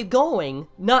going to keep going,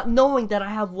 not knowing that I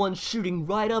have one shooting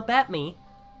right up at me.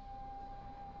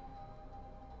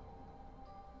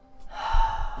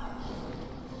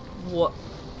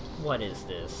 What is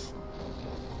this?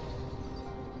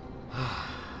 Oh.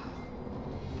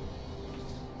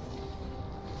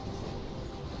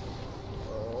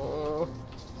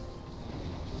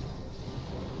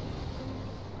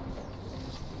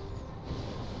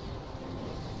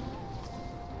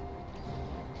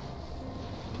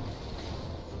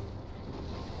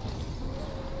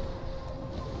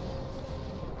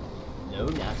 No,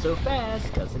 not so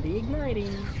fast, because of the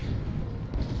igniting.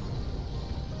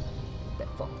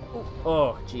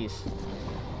 Oh, jeez.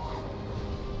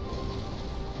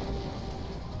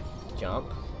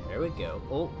 Jump. There we go.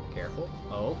 Oh, careful.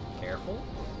 Oh, careful.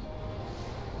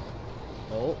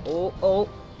 Oh, oh, oh.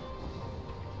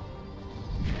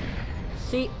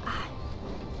 See,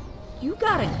 you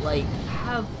gotta, like,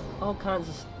 have all kinds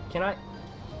of... Can I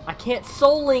can't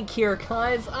soul link here,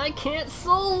 guys. I can't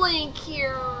soul link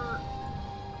here.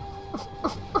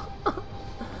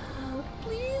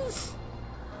 Please.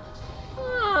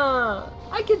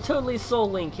 I can totally soul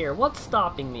link here. What's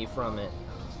stopping me from it?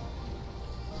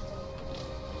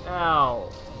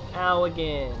 Ow. Ow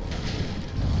again.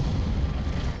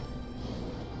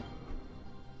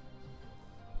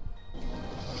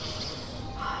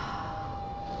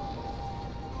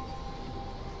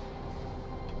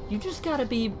 You just gotta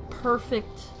be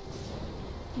perfect.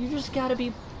 You just gotta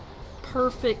be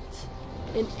perfect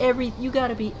in you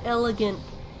gotta be elegant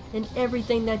in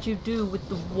everything that you do with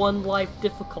the one life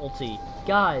difficulty.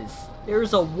 Guys,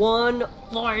 there's a one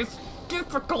life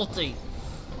difficulty.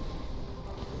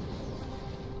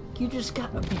 You just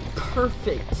gotta be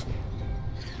perfect.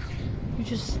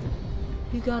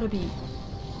 You gotta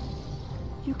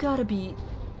be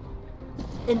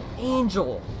an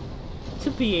angel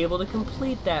to be able to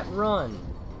complete that run.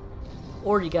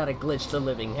 Or you gotta glitch the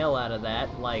living hell out of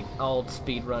that, like all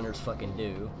speedrunners fucking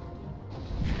do.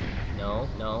 No,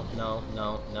 no, no,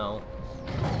 no, no.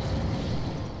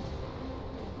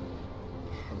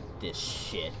 This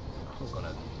shit.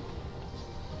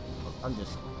 I'm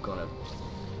just gonna...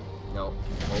 No.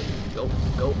 Oh, go,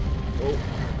 go, oh.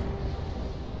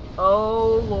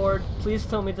 Oh, Lord. Please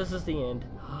tell me this is the end.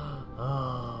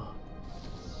 Oh.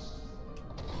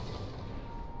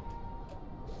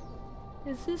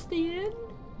 Is this the end?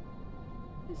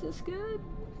 Is this good?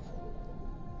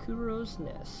 Kuro's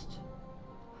Nest.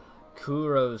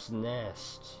 Kuro's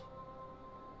Nest.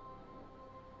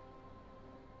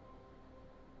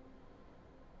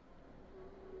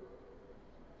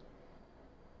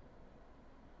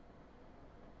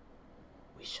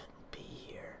 We shouldn't be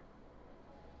here.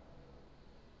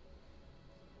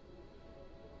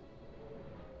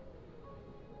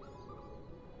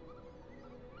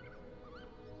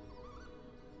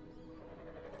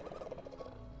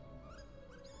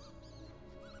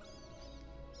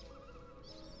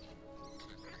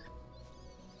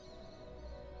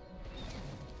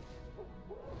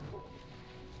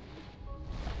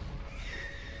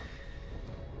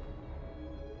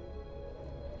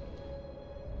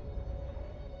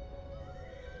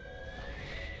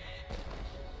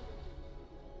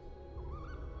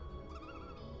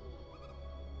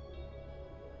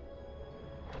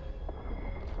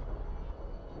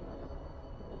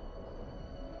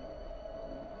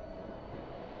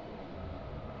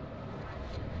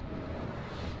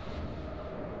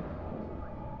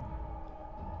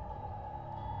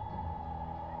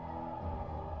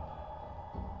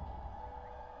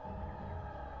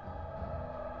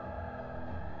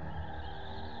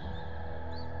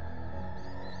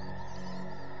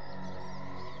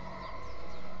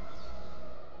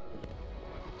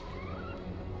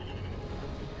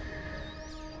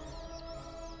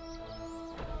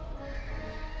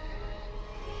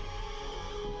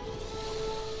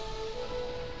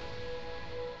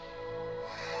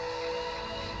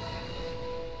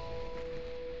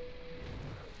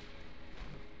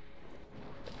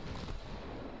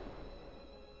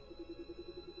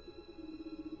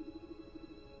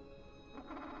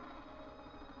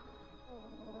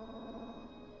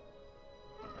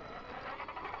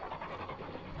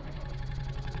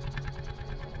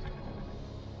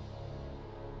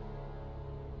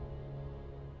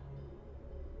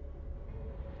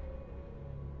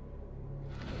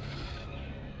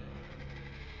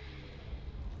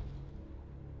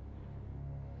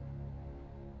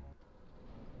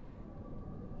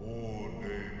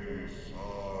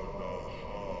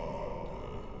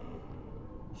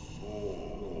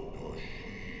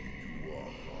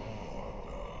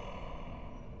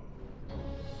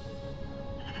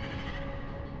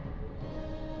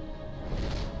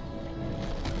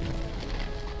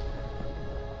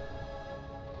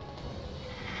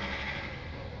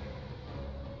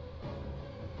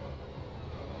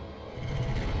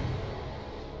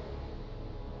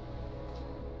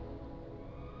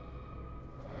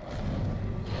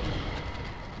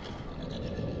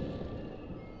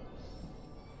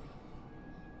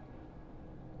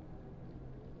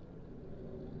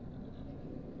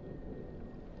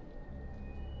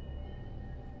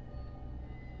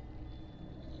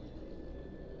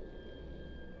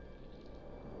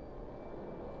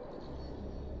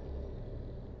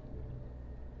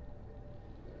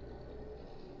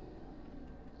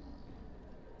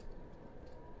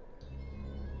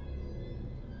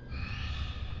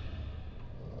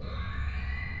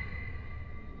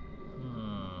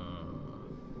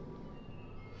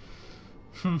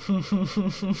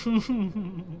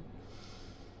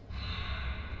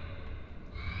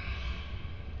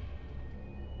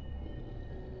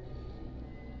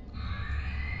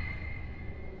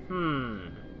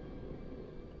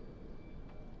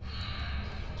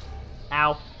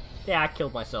 Ow. Yeah, I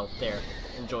killed myself. There.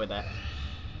 Enjoy that.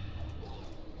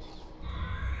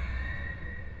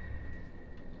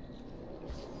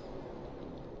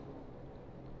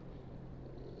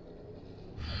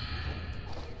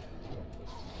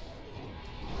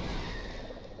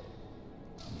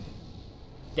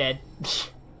 Dead.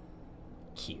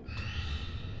 Cute.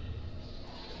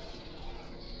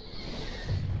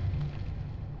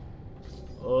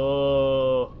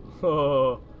 Oh.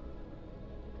 Oh.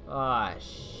 Ah,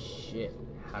 shit.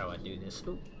 How do I do this?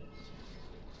 Ooh.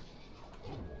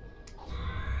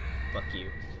 Fuck you.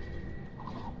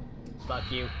 Fuck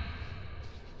you.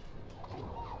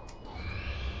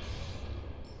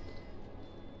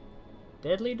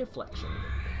 Deadly deflection.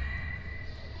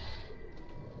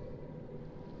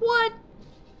 What?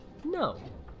 No.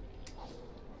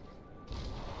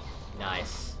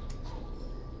 Nice.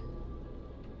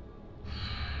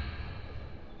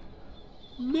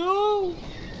 No!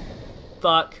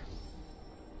 Fuck.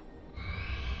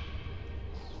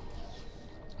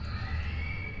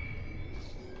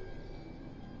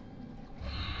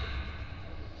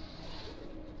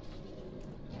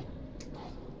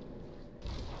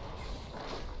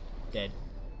 Dead.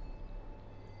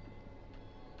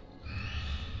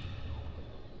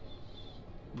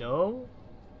 No?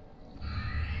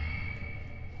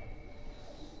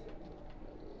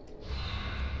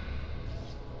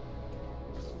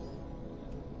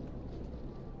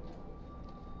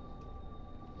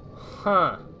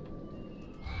 Huh.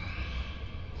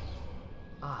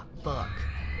 Ah, fuck.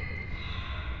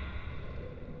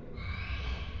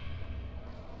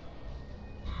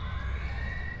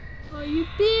 Oh, you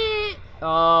bitch!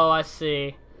 Oh, I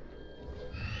see.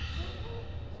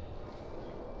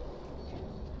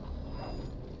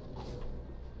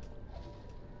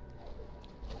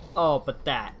 Oh, but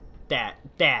that.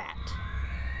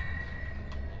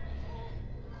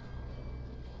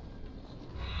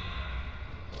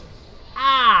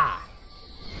 Ah!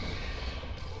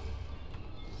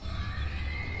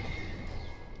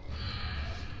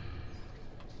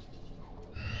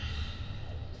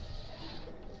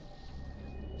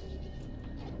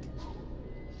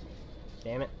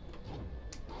 Damn it.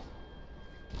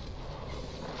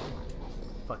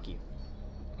 Fuck you.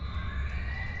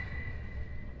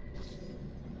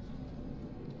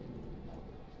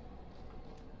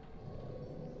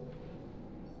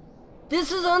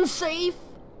 This is unsafe!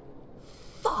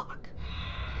 Fuck!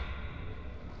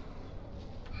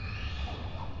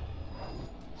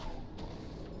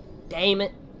 Damn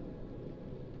it.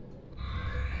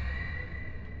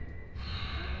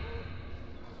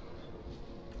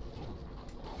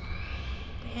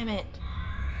 Damn it.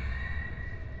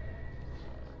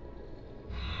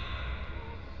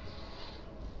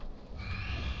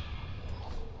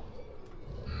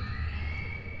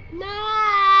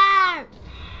 No!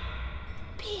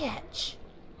 Bitch.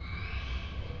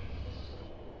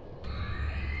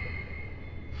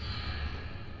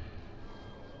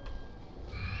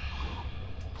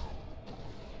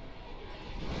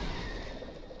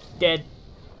 Dead.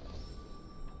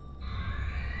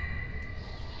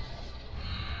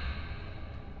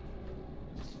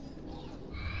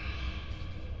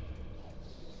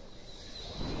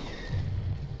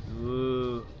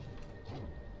 Ooh.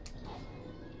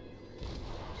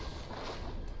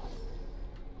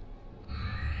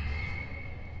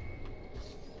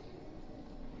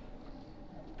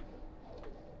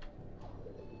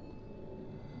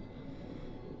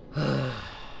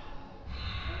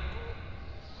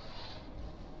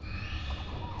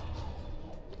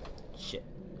 Shit.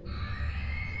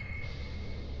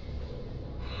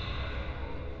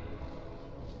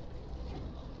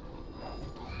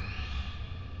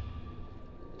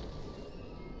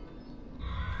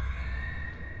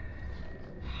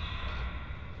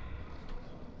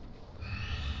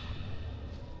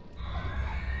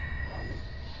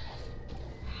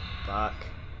 Fuck.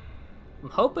 I'm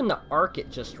hoping to arc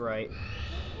it just right.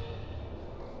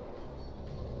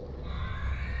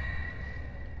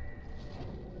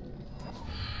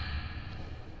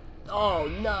 Oh,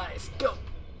 nice. Go.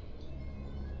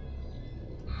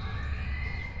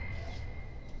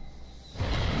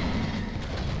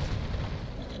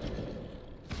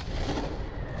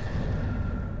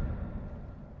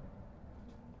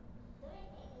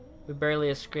 We barely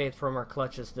escaped from her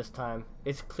clutches this time.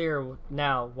 It's clear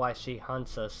now why she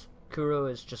hunts us. Kuro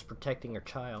is just protecting her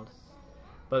child.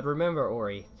 But remember,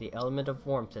 Ori, the element of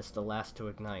warmth is the last to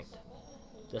ignite.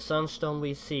 The sunstone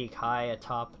we seek high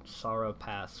atop Sorrow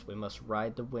Pass. We must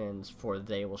ride the winds, for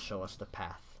they will show us the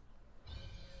path.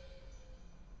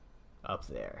 Up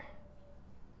there.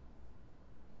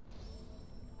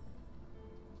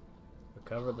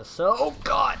 Recover the soul. Oh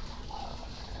God!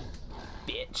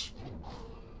 Bitch.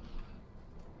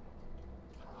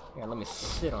 Yeah, let me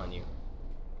sit on you.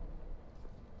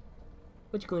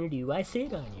 What you gonna do? I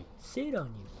sit on you. Sit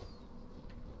on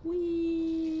you.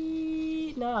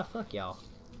 Wee. Nah, fuck y'all.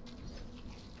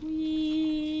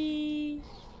 Wee.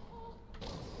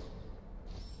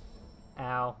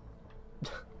 Ow.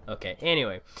 Okay,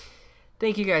 anyway.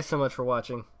 Thank you guys so much for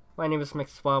watching. My name is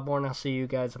Maxas. I'll see you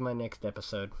guys in my next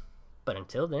episode. But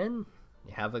until then,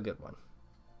 have a good one.